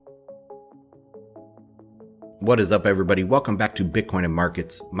What is up, everybody? Welcome back to Bitcoin and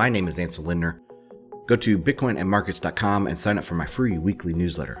Markets. My name is Ansel Lindner. Go to bitcoinandmarkets.com and sign up for my free weekly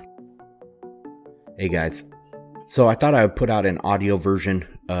newsletter. Hey guys, so I thought I would put out an audio version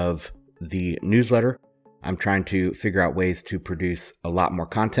of the newsletter. I'm trying to figure out ways to produce a lot more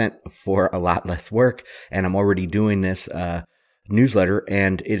content for a lot less work, and I'm already doing this newsletter,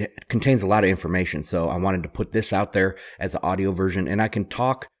 and it contains a lot of information. So I wanted to put this out there as an audio version, and I can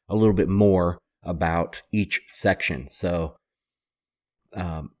talk a little bit more about each section. So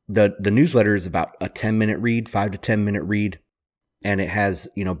the newsletter is about a 10-minute read, 5 to 10 minute read, and it has,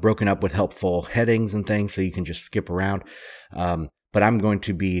 broken up with helpful headings and things so you can just skip around. But I'm going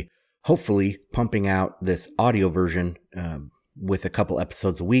to be hopefully pumping out this audio version with a couple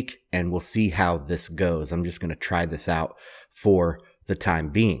episodes a week, and we'll see how this goes. I'm just going to try this out for the time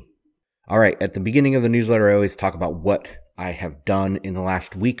being. All right, at the beginning of the newsletter, I always talk about what I have done in the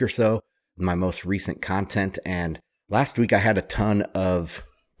last week or so, my most recent content. And last week I had a ton of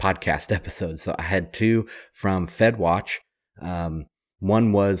podcast episodes. So I had 2 from FedWatch.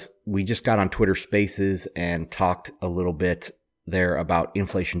 One was, we just got on Twitter Spaces and talked a little bit there about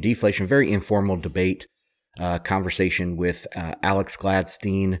inflation, deflation, very informal debate, conversation with Alex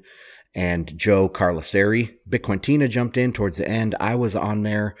Gladstein and Joe Carlaseri. Bitcoin Tina jumped in towards the end. I was on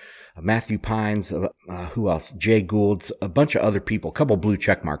there. Matthew Pines, who else? Jay Goulds, a bunch of other people, a couple blue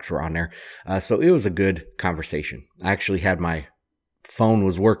check marks were on there. So it was a good conversation. I actually had my phone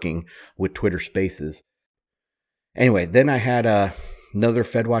was working with Twitter Spaces. Anyway, then I had another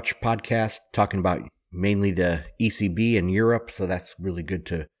FedWatch podcast talking about mainly the ECB in Europe. So that's really good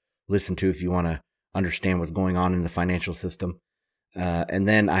to listen to if you want to understand what's going on in the financial system. And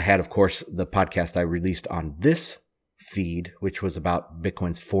then I had, of course, the podcast I released on this feed, which was about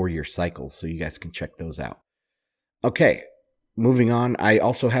Bitcoin's 4-year cycles. So you guys can check those out. Okay, moving on. I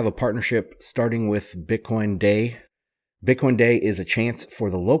also have a partnership starting with Bitcoin Day. Bitcoin Day is a chance for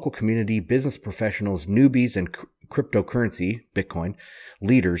the local community, business professionals, newbies, and cryptocurrency, Bitcoin,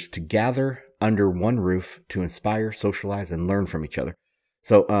 leaders to gather under one roof to inspire, socialize, and learn from each other.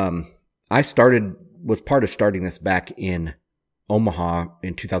 So I was part of starting this back in Omaha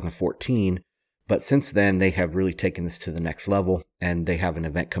in 2014. But since then, they have really taken this to the next level, and they have an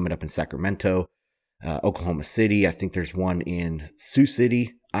event coming up in Sacramento, Oklahoma City. I think there's one in Sioux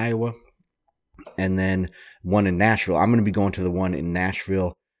City, Iowa, and then one in Nashville. I'm going to be going to the one in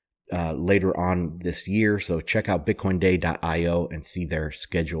Nashville later on this year, so check out bitcoinday.io and see their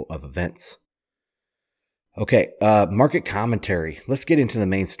schedule of events. Okay, market commentary. Let's get into the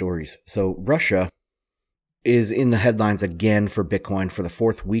main stories. So Russia is in the headlines again for Bitcoin for the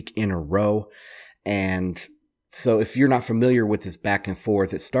 4th week in a row. And so if you're not familiar with this back and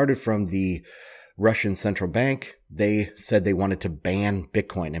forth, it started from the Russian central bank. They said they wanted to ban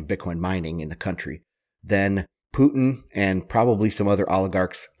Bitcoin and Bitcoin mining in the country. Then Putin and probably some other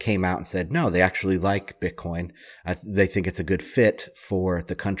oligarchs came out and said, no, they actually like Bitcoin. They think it's a good fit for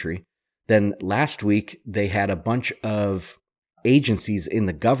the country. Then last week, they had a bunch of agencies in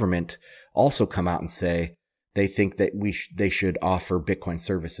the government also come out and say, they think that they should offer Bitcoin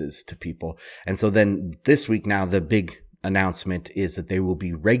services to people. And so then this week now, the big announcement is that they will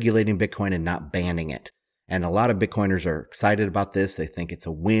be regulating Bitcoin and not banning it. And a lot of Bitcoiners are excited about this. They think it's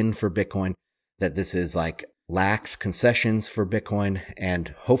a win for Bitcoin, that this is like lax concessions for Bitcoin.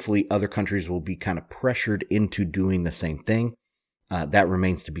 And hopefully other countries will be kind of pressured into doing the same thing. That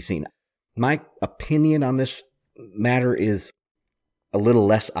remains to be seen. My opinion on this matter is a little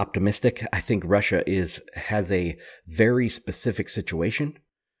less optimistic. I think Russia has a very specific situation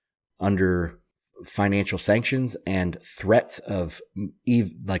under financial sanctions and threats of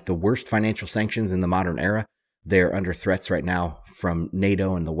like the worst financial sanctions in the modern era. They're under threats right now from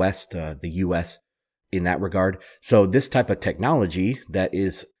NATO and the West, the US in that regard. So this type of technology that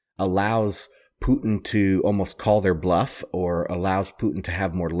allows Putin to almost call their bluff or allows Putin to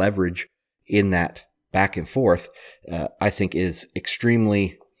have more leverage in that back and forth, I think is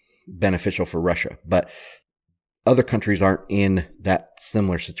extremely beneficial for Russia. But other countries aren't in that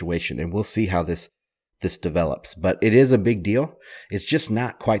similar situation, and we'll see how this develops. But it is a big deal. It's just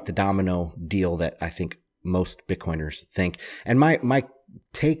not quite the domino deal that I think most Bitcoiners think. And my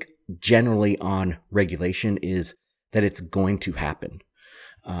take generally on regulation is that it's going to happen.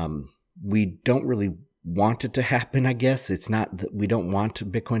 We don't really want it to happen, I guess. It's not that we don't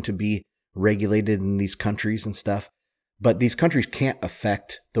want Bitcoin to be regulated in these countries and stuff, but these countries can't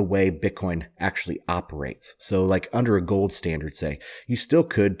affect the way Bitcoin actually operates. So like under a gold standard, say, you still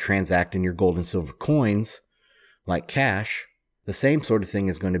could transact in your gold and silver coins like cash. The same sort of thing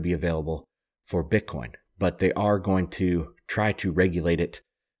is going to be available for Bitcoin, but they are going to try to regulate it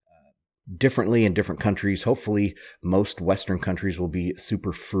differently in different countries. Hopefully, most Western countries will be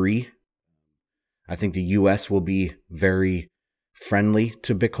super free. I think the US will be very friendly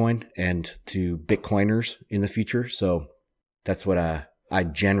to Bitcoin and to Bitcoiners in the future. So that's what I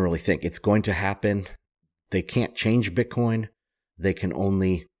generally think. It's going to happen. They can't change Bitcoin. They can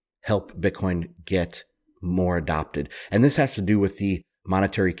only help Bitcoin get more adopted. And this has to do with the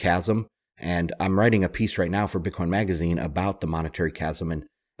monetary chasm. And I'm writing a piece right now for Bitcoin Magazine about the monetary chasm and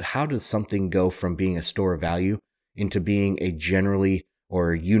how does something go from being a store of value into being a generally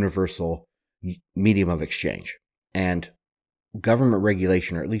or universal medium of exchange. And government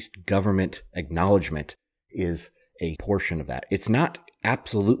regulation, or at least government acknowledgement, is a portion of that. It's not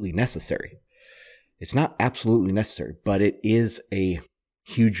absolutely necessary. It's not absolutely necessary, but it is a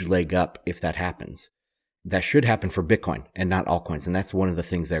huge leg up if that happens. That should happen for Bitcoin and not altcoins. And that's one of the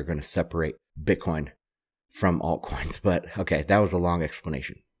things that are going to separate Bitcoin from altcoins. But okay, that was a long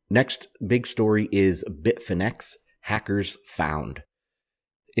explanation. Next big story is Bitfinex hackers found.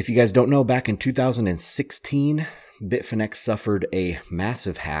 If you guys don't know, back in 2016, Bitfinex suffered a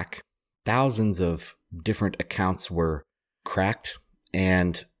massive hack. Thousands of different accounts were cracked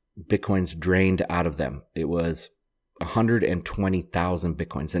and Bitcoins drained out of them. It was 120,000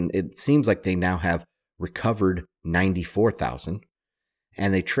 Bitcoins. And it seems like they now have recovered 94,000.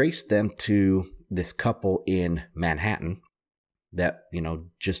 And they traced them to this couple in Manhattan that,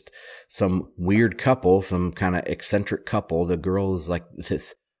 just some weird couple, some kind of eccentric couple. The girl is like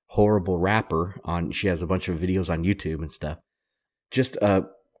this horrible rapper she has a bunch of videos on YouTube and stuff. Just a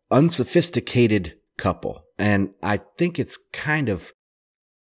unsophisticated couple. And I think it's I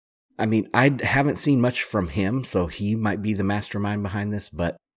haven't seen much from him, so he might be the mastermind behind this,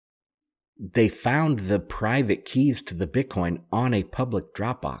 but they found the private keys to the Bitcoin on a public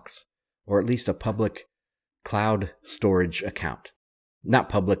Dropbox, or at least a public cloud storage account. Not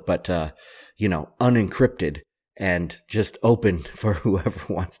public, but, unencrypted and just open for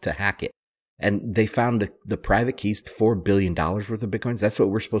whoever wants to hack it. And they found the private keys to $4 billion worth of Bitcoins. That's what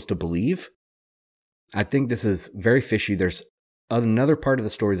we're supposed to believe. I think this is very fishy. There's another part of the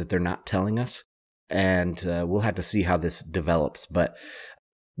story that they're not telling us, and we'll have to see how this develops. But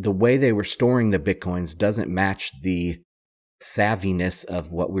the way they were storing the Bitcoins doesn't match the savviness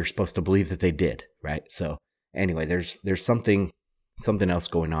of what we're supposed to believe that they did, right? So anyway, there's something else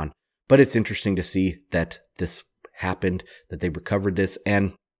going on. But it's interesting to see that this happened, that they recovered this.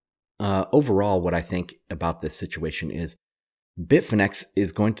 And overall, what I think about this situation is Bitfinex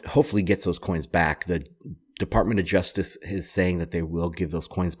is going to hopefully get those coins back. The Department of Justice is saying that they will give those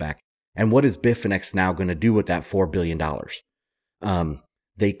coins back. And what is Bitfinex now going to do with that $4 billion?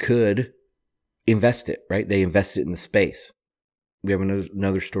 They could invest it, right? They invest it in the space. We have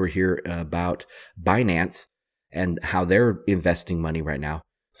another story here about Binance and how they're investing money right now.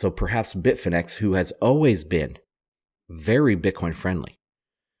 So perhaps Bitfinex, who has always been very Bitcoin friendly,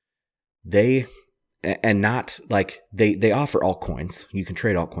 they offer altcoins. You can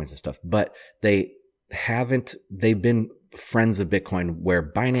trade altcoins and stuff, but they've been friends of Bitcoin, where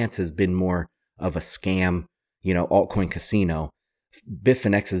Binance has been more of a scam, altcoin casino.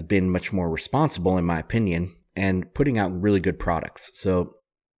 Bitfinex has been much more responsible, in my opinion, and putting out really good products. So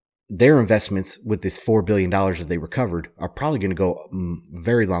their investments with this $4 billion that they recovered are probably going to go a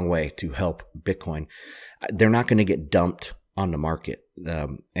very long way to help Bitcoin. They're not going to get dumped on the market.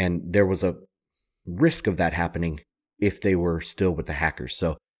 And there was a risk of that happening if they were still with the hackers.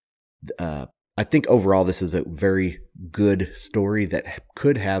 So I think overall this is a very good story that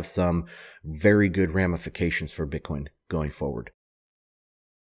could have some very good ramifications for Bitcoin going forward.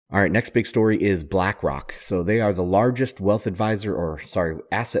 All right, next big story is Blackrock. So they are the largest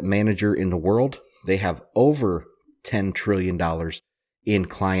asset manager in the world. They have over $10 trillion in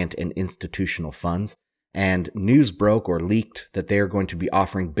client and institutional funds. And news broke or leaked that they are going to be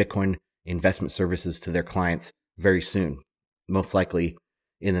offering Bitcoin investment services to their clients very soon, most likely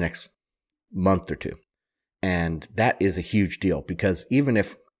in the next month or two. And that is a huge deal, because even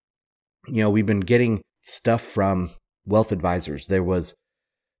if, we've been getting stuff from wealth advisors. There was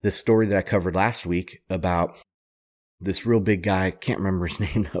this story that I covered last week about this real big guy. Can't remember his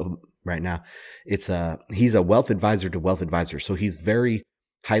name though right now. He's a wealth advisor to wealth advisor. So he's very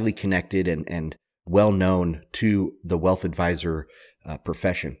highly connected and well known to the wealth advisor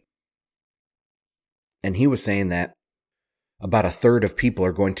profession. And he was saying that about a third of people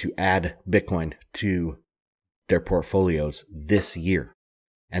are going to add Bitcoin to their portfolios this year.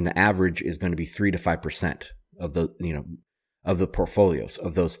 And the average is going to be 3 to 5% of the portfolios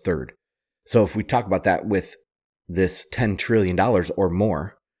of those third. So if we talk about that with this $10 trillion or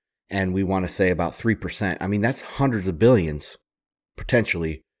more, and we want to say about 3%, that's hundreds of billions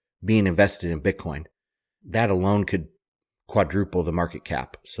potentially being invested in Bitcoin, that alone could quadruple the market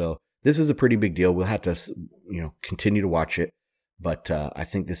cap. So this is a pretty big deal. We'll have to, continue to watch it. But I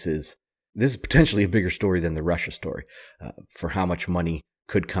think this is potentially a bigger story than the Russia story for how much money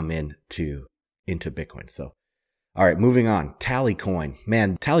could come into Bitcoin. So, all right, moving on. Tallycoin.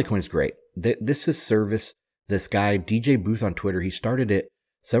 Man, Tallycoin is great. This is service. This guy, DJ Booth on Twitter, he started it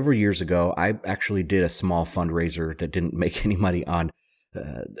several years ago. I actually did a small fundraiser that didn't make any money on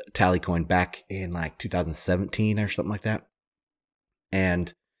Tallycoin back in like 2017 or something like that.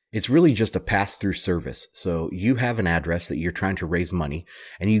 And it's really just a pass-through service. So you have an address that you're trying to raise money,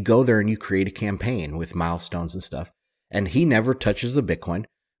 and you go there and you create a campaign with milestones and stuff. And he never touches the Bitcoin,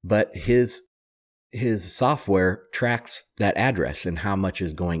 but his software tracks that address and how much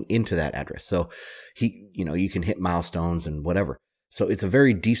is going into that address. So you can hit milestones and whatever. So it's a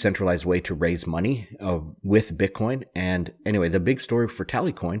very decentralized way to raise money with Bitcoin. And anyway, the big story for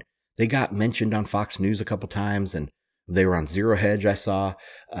Tallycoin, they got mentioned on Fox News a couple times, and they were on Zero Hedge, I saw.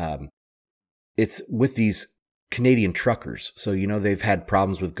 It's with these Canadian truckers. So, they've had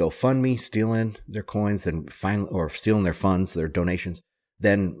problems with GoFundMe stealing their coins or stealing their funds, their donations,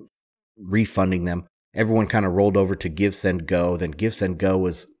 then refunding them. Everyone kind of rolled over to Give, Send, Go. Then Give, Send, Go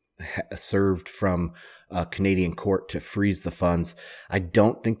was served from a Canadian court to freeze the funds. I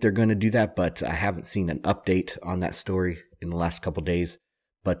don't think they're going to do that, but I haven't seen an update on that story in the last couple of days.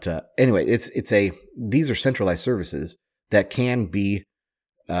 But anyway, these are centralized services that can be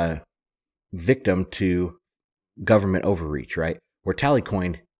victim to government overreach, right? Where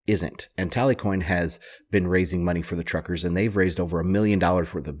Tallycoin isn't. And Tallycoin has been raising money for the truckers, and they've raised over $1 million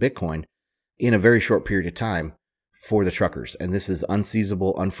worth of Bitcoin in a very short period of time for the truckers. And this is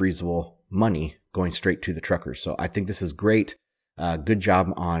unseizable, unfreezable money going straight to the truckers. So I think this is great. Good job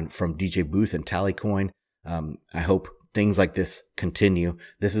from DJ Booth and Tallycoin. I hope things like this continue.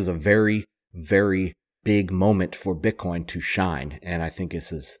 This is a very, very big moment for Bitcoin to shine. And I think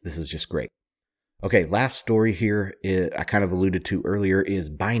this is just great. Okay, last story here I kind of alluded to earlier is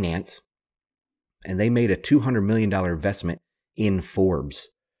Binance. And they made a $200 million investment in Forbes.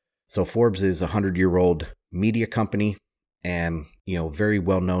 So Forbes is a 100-year-old media company and, very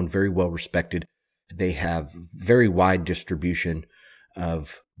well known, very well respected. They have very wide distribution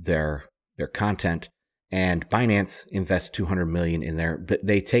of their content. And Binance invests $200 million in there, but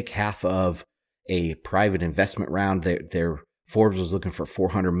they take half of a private investment round. Their Forbes was looking for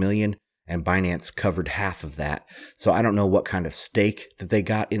 $400 million, and Binance covered half of that. So I don't know what kind of stake that they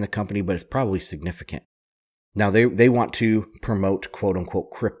got in the company, but it's probably significant. Now they want to promote quote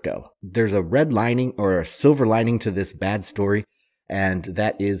unquote crypto. There's a red lining or a silver lining to this bad story, and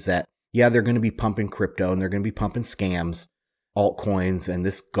that is that they're going to be pumping crypto and they're going to be pumping scams, altcoins, and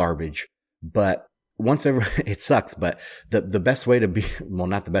this garbage, but it sucks, but the best way to be, well,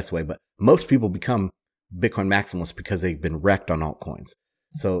 not the best way, but most people become Bitcoin maximalists because they've been wrecked on altcoins.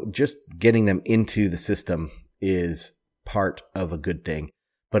 So just getting them into the system is part of a good thing.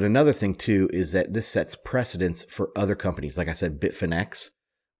 But another thing too is that this sets precedence for other companies. Like I said, Bitfinex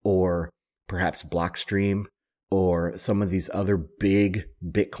or perhaps Blockstream or some of these other big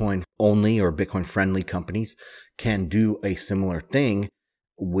Bitcoin only or Bitcoin friendly companies can do a similar thing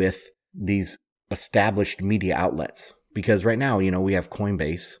with these established media outlets. Because right now, we have we have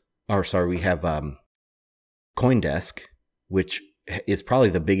CoinDesk, which is probably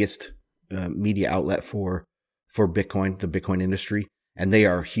the biggest media outlet for Bitcoin, the Bitcoin industry. And they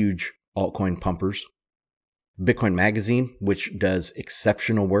are huge altcoin pumpers. Bitcoin Magazine, which does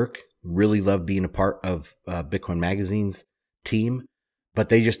exceptional work. Really love being a part of Bitcoin Magazine's team, but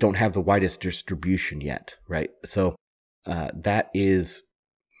they just don't have the widest distribution yet, right? So that is,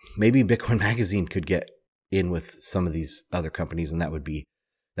 maybe Bitcoin Magazine could get in with some of these other companies, and that would be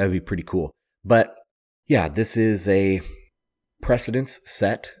pretty cool. But yeah, this is a precedence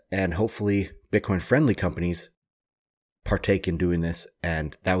set, and hopefully Bitcoin friendly companies partake in doing this,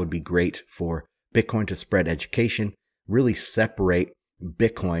 and that would be great for Bitcoin to spread education, really separate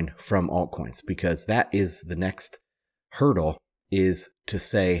Bitcoin from altcoins, because that is the next hurdle, is to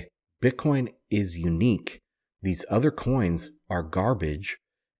say Bitcoin is unique. These other coins are garbage,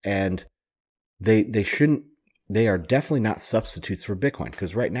 and they are definitely not substitutes for Bitcoin,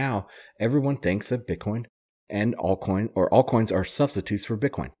 because right now everyone thinks that Bitcoin and altcoins are substitutes for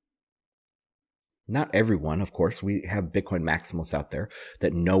Bitcoin. Not everyone, of course. We have Bitcoin maximalists out there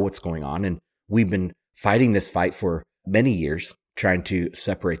that know what's going on, and we've been fighting this fight for many years, trying to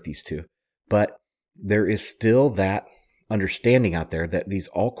separate these two. But there is still that understanding out there that these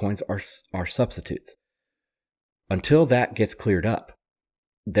altcoins are substitutes. Until that gets cleared up,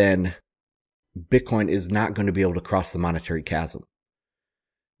 then Bitcoin is not going to be able to cross the monetary chasm.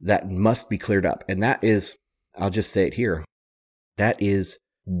 that must be cleared up. And that is, I'll just say it here, that is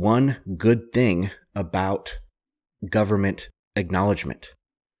one good thing about government acknowledgement.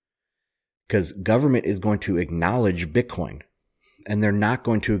 Because government is going to acknowledge Bitcoin, and they're not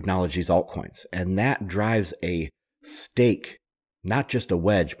going to acknowledge these altcoins. And that drives a stake, not just a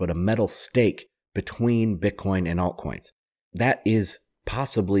wedge, but a metal stake between Bitcoin and altcoins. That is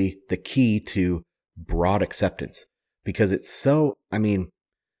possibly the key to broad acceptance, because it's so,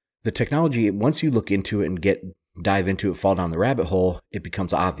 the technology, once you look into it and dive into it, fall down the rabbit hole, it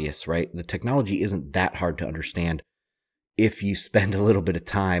becomes obvious, right? The technology isn't that hard to understand if you spend a little bit of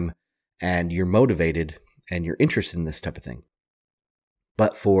time and you're motivated and you're interested in this type of thing.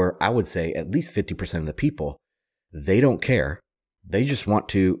 But for, I would say, at least 50% of the people, they don't care. They just want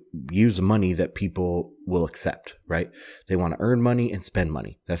to use the money that people will accept, right? They want to earn money and spend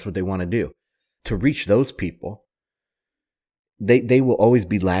money. That's what they want to do. To reach those people, they will always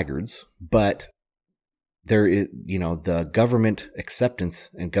be laggards, but there is, the government acceptance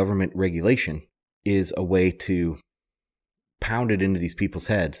and government regulation is a way to pound it into these people's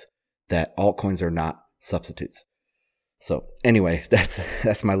heads that altcoins are not substitutes. So anyway,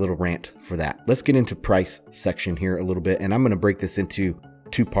 that's my little rant for that. Let's get into price section here a little bit, and I'm going to break this into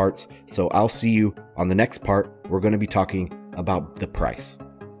 2 parts. So I'll see you on the next part. We're going to be talking about the price.